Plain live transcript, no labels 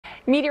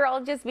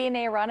Meteorologist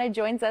Vianey Arana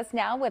joins us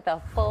now with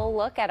a full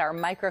look at our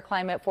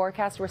microclimate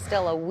forecast. We're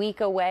still a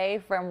week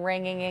away from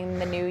ringing in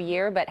the new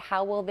year, but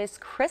how will this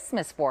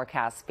Christmas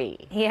forecast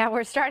be? Yeah,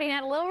 we're starting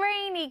out a little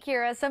rainy,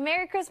 Kira. So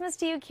Merry Christmas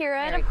to you, Kira,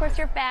 and of course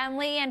your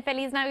family, and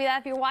Feliz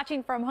Navidad. If you're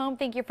watching from home,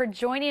 thank you for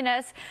joining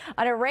us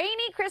on a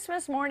rainy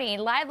Christmas morning.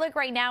 Live look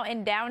right now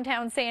in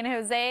downtown San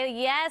Jose.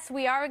 Yes,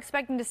 we are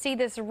expecting to see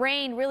this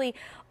rain really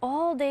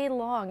all day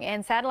long,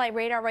 and satellite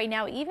radar right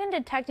now even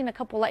detecting a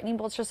couple lightning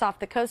bolts just off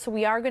the coast. So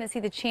we are going to see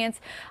the chance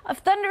of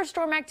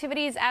thunderstorm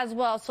activities as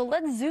well. So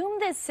let's zoom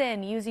this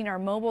in using our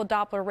mobile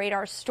Doppler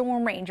radar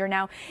storm ranger.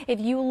 Now, if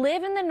you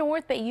live in the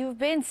north, but you've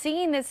been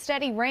seeing this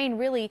steady rain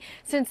really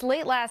since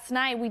late last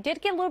night, we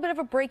did get a little bit of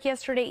a break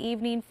yesterday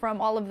evening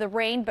from all of the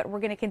rain, but we're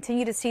going to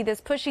continue to see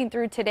this pushing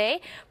through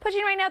today,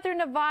 pushing right now through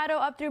Novato,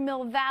 up through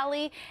Mill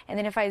Valley. And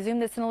then if I zoom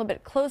this in a little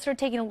bit closer,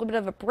 taking a little bit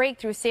of a break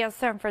through San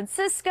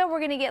Francisco, we're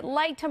going to get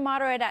light to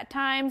moderate at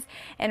times.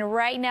 And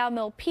right now,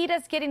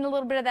 Milpitas getting a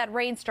little bit of that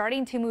rain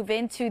starting to move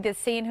into the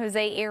San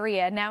Jose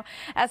area. Now,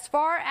 as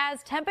far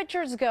as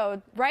temperatures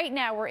go, right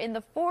now we're in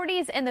the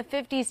 40s and the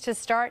 50s to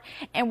start,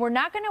 and we're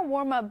not going to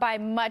warm up by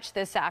much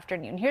this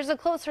afternoon. Here's a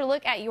closer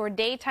look at your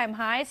daytime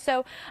highs.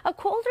 So a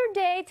colder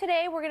day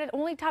today. We're going to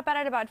only top out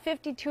at about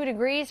 52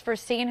 degrees for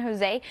San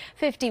Jose,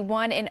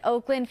 51 in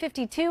Oakland,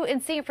 52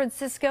 in San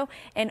Francisco,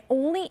 and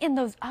only in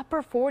those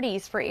upper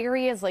 40s for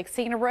areas like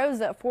Santa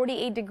Rosa,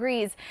 48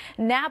 degrees,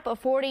 Napa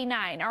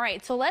 49. All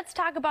right, so let's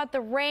talk about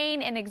the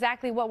rain and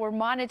exactly what we're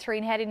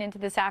monitoring heading into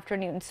this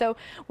afternoon. So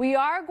we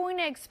are going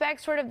to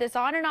expect sort of this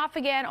on and off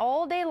again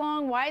all day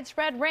long,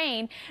 widespread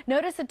rain.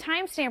 Notice the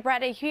timestamp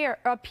right here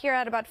up here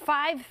at about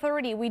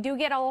 5:30. We do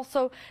get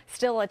also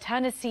still a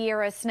ton of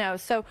Sierra snow.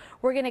 So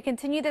we're going to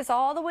continue this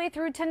all the way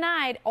through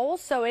tonight.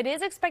 Also, it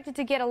is expected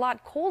to get a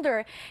lot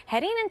colder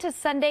heading into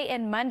Sunday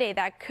and Monday.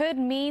 That could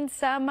mean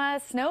some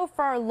snow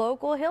for our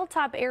local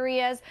hilltop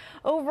areas.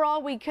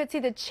 Overall, we could see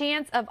the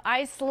chance of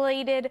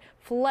isolated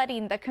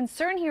flooding. The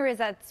concern here is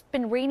that it's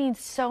been raining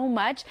so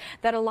much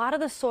that a lot of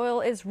the soil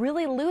is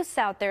really loose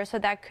out there, so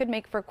that could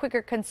make for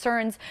quicker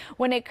concerns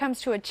when it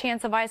comes to a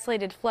chance of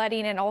isolated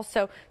flooding and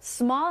also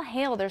small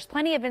hail. There's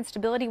plenty of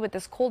instability with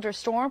this colder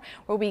storm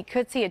where we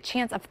could see a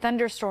chance of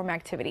thunderstorm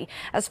activity.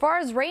 As far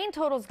as rain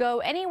totals go,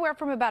 anywhere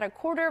from about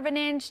 1/4 of an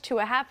inch to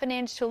 1/2 an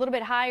inch to a little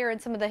bit higher in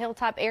some of the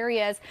hilltop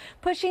areas,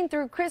 pushing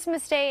through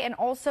Christmas Day and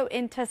also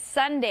into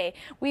Sunday.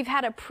 We've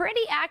had a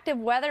pretty active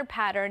weather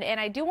pattern, and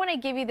I do want to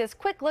give you this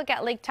quick look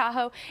at Lake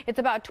Tahoe. It's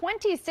about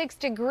 26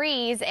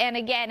 degrees. And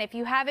again, if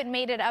you haven't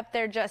made it up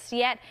there just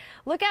yet,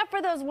 look out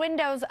for those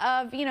windows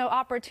of,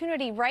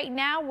 opportunity. Right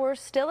now, we're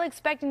still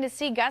expecting to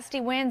see gusty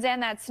winds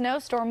and that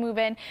snowstorm move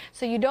in.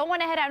 So you don't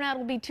want to head out now.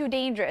 It'll be too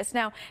dangerous.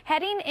 Now,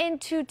 heading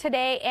into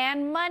today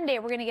and Monday,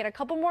 we're going to get a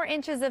couple more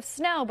inches of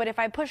snow. But if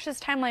I push this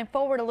timeline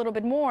forward a little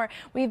bit more,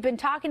 we've been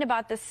talking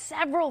about the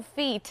several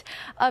feet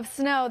of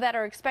snow that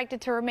are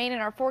expected to remain in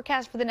our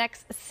forecast for the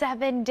next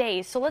 7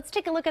 days. So let's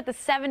take a look at the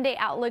 7-day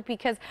outlook,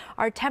 because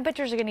our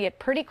temperatures are going to get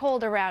pretty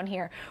cold around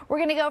here. We're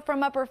going to go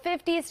from upper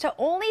 50s to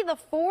only the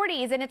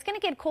 40s, and it's going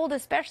to get cold,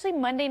 especially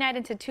Monday night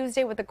into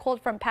Tuesday with the cold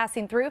front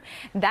passing through.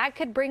 That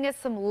could bring us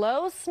some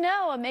low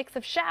snow, a mix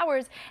of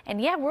showers.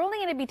 And yeah, we're only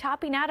going to be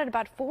topping out at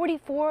about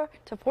 44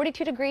 to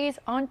 42 degrees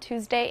on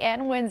Tuesday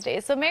and Wednesday.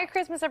 So Merry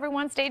Christmas,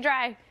 everyone. Stay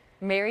dry.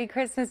 Merry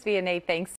Christmas, Vianey. Thanks.